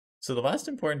So the last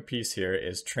important piece here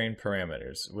is train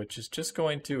parameters, which is just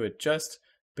going to adjust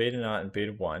beta naught and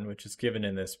beta 1, which is given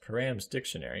in this params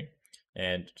dictionary.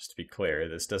 And just to be clear,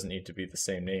 this doesn't need to be the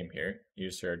same name here.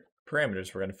 These are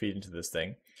parameters we're going to feed into this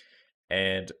thing.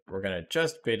 And we're going to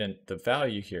adjust the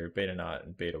value here, beta naught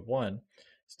and beta 1,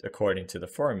 according to the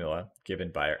formula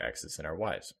given by our x's and our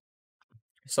y's.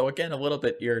 So again, a little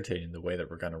bit irritating the way that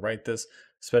we're going to write this,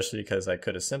 especially because I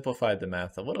could have simplified the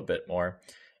math a little bit more,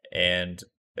 and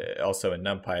also in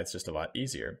NumPy it's just a lot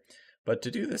easier. But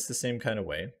to do this the same kind of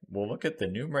way, we'll look at the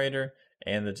numerator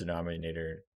and the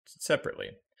denominator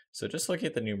separately. So just looking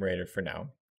at the numerator for now,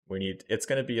 it's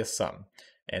going to be a sum,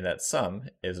 and that sum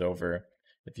is over,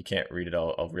 if you can't read it,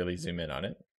 I'll really zoom in on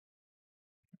it.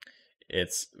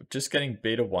 It's just getting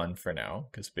beta 1 for now,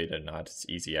 because beta naught is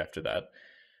easy after that.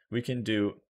 We can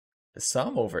do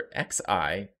sum over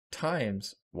xi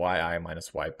times yi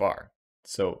minus y bar.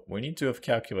 So we need to have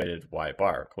calculated y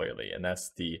bar clearly, and that's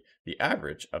the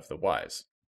average of the y's.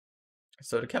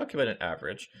 So to calculate an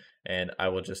average, and I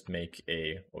will just make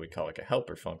what we call like a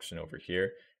helper function over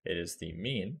here. It is the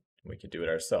mean. We can do it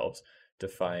ourselves.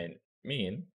 Define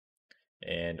mean,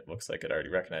 and it looks like it already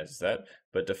recognizes that,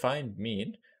 but define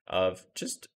mean of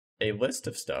just a list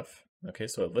of stuff. Okay,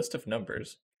 so a list of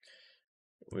numbers.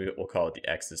 We'll call it the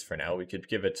x's for now. We could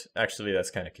give it, actually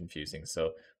that's kind of confusing.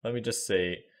 So let me just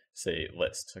say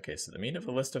list. Okay, so the mean of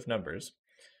a list of numbers,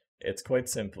 it's quite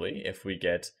simply, if we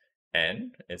get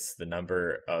n, it's the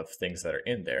number of things that are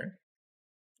in there.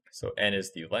 So n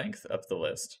is the length of the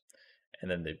list,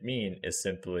 and then the mean is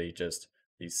simply just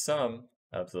the sum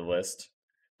of the list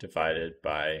divided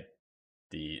by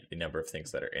the number of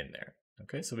things that are in there.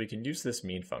 Okay, so we can use this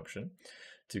mean function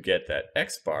to get that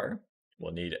x bar.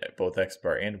 We'll need both x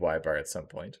bar and y bar at some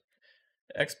point.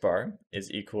 X bar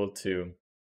is equal to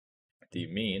the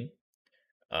mean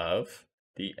of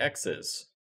the x's,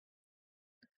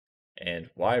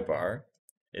 and y bar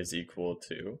is equal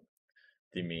to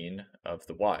the mean of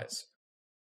the y's.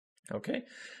 Okay,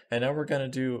 and now we're going to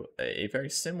do a very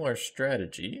similar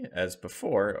strategy as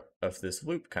before of this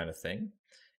loop kind of thing,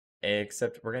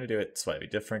 except we're going to do it slightly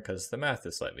different because the math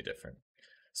is slightly different.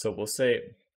 So we'll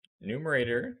say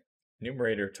numerator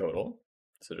total,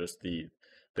 so just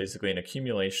basically an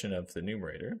accumulation of the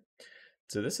numerator.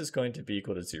 So this is going to be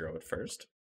equal to 0 at first.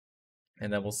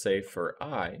 And then we'll say for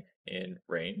I in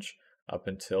range up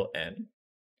until n,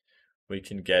 we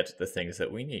can get the things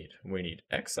that we need. We need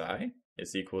xi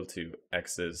is equal to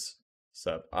x's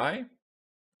sub I.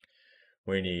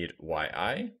 We need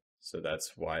yi, so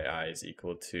that's yi is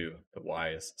equal to the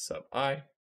y's sub I.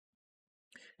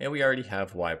 And we already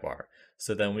have y bar.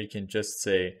 So then we can just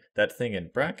say that thing in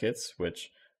brackets,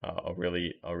 which I'll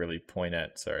really point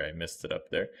at, sorry, I missed it up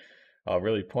there. I'll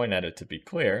really point at it to be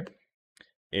clear,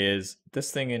 is this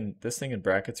thing in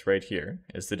brackets right here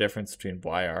is the difference between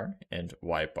yr and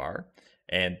y bar.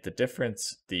 And the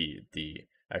difference, the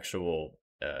actual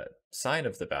sign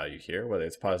of the value here, whether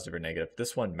it's positive or negative,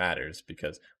 this one matters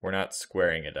because we're not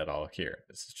squaring it at all here.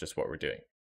 This is just what we're doing.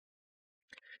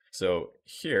 So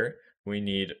here we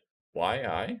need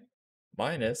yi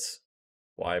minus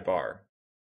y bar.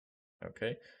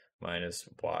 Okay, minus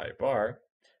y bar,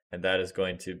 and that is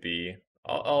going to be,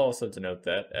 I'll also denote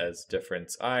that as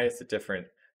difference I. It's a different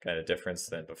kind of difference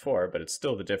than before, but it's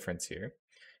still the difference here.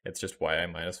 It's just yi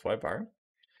minus y bar.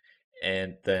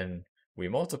 And then we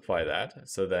multiply that,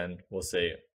 so then we'll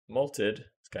say multed,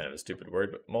 it's kind of a stupid word,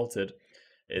 but multed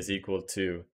is equal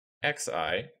to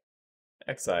xi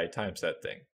times that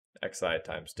thing, xi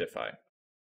times diff I.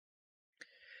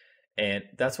 And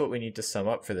that's what we need to sum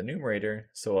up for the numerator,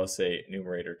 so I'll say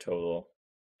numerator total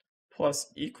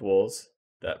plus equals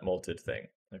that multed thing.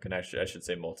 I should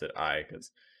say multed I,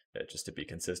 because just to be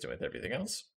consistent with everything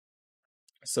else.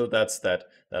 So that's that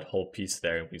whole piece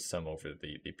there, and we sum over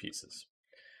the pieces.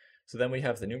 So then we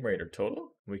have the numerator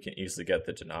total. We can easily get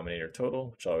the denominator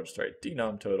total, which I'll just write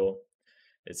denom total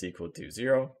is equal to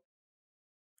 0.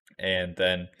 And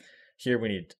then here we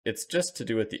need, it's just to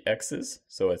do with the x's,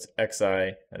 so it's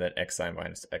xi and then xi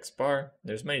minus x bar.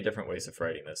 There's many different ways of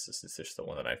writing this. This is just the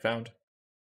one that I found.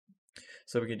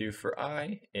 So we can do for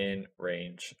I in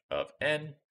range of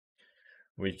n,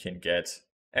 we can get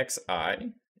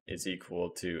xi is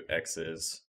equal to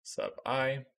x's sub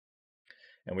I,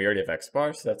 and we already have x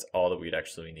bar, so that's all that we'd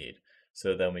actually need.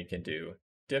 So then we can do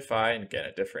diff I, and again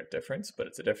a different difference, but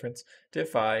it's a difference.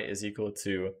 Diff I is equal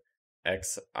to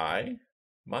xi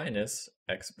minus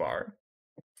x bar,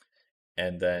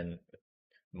 and then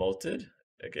multed,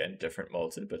 again different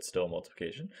multed, but still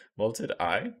multiplication. Multed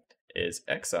I is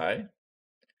xi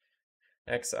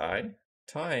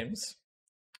times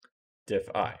diff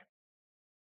I.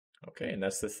 Okay, and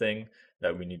that's the thing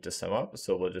that we need to sum up.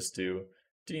 So we'll just do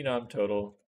denom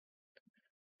total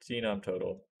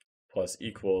plus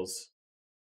equals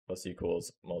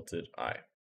multiply I.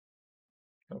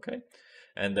 Okay,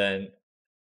 and then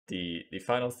the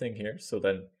final thing here. So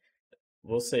then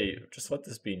we'll say just let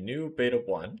this be new beta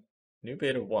 1. New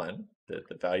beta 1,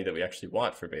 the value that we actually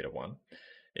want for beta 1,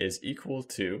 is equal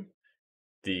to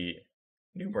the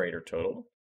numerator total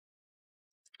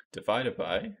divided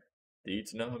by the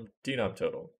denom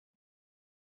total.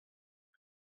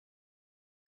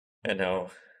 And now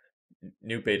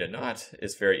new beta naught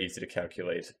is very easy to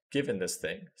calculate given this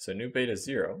thing. So new beta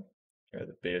 0, or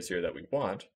the beta 0 that we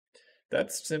want,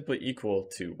 that's simply equal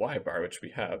to y bar, which we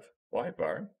have, y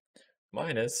bar,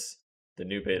 minus the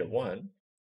new beta 1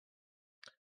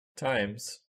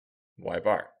 times y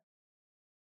bar.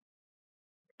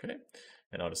 Okay,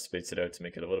 and I'll just space it out to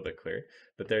make it a little bit clearer.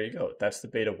 But there you go. That's the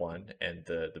beta 1 and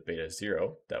the beta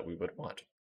 0 that we would want.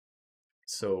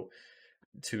 So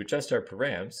to adjust our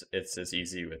params, it's as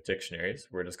easy with dictionaries.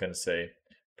 We're just going to say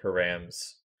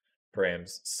params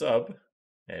sub,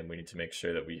 and we need to make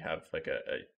sure that we have like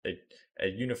a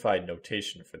unified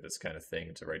notation for this kind of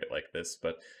thing to write it like this.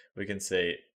 But we can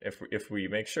say, if we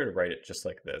make sure to write it just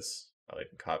like this, I'll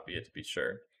even copy it to be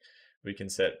sure, we can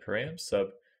set param sub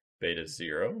beta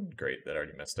 0, great, that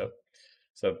already messed up.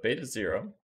 So beta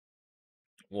 0,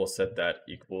 we'll set that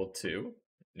equal to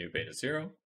new beta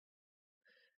 0,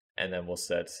 and then we'll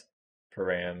set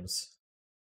params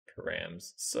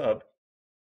sub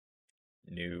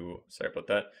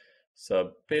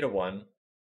sub beta 1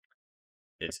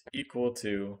 is equal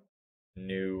to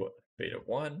new beta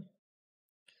 1,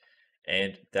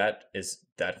 and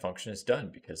that function is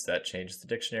done because that changes the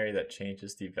dictionary, that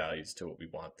changes the values to what we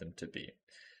want them to be.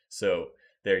 So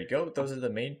there you go. Those are the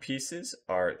main pieces,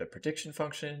 are the prediction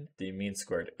function, the mean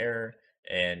squared error,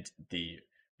 and the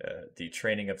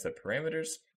training of the parameters.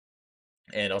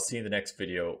 And I'll see you in the next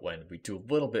video when we do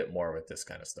a little bit more with this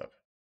kind of stuff.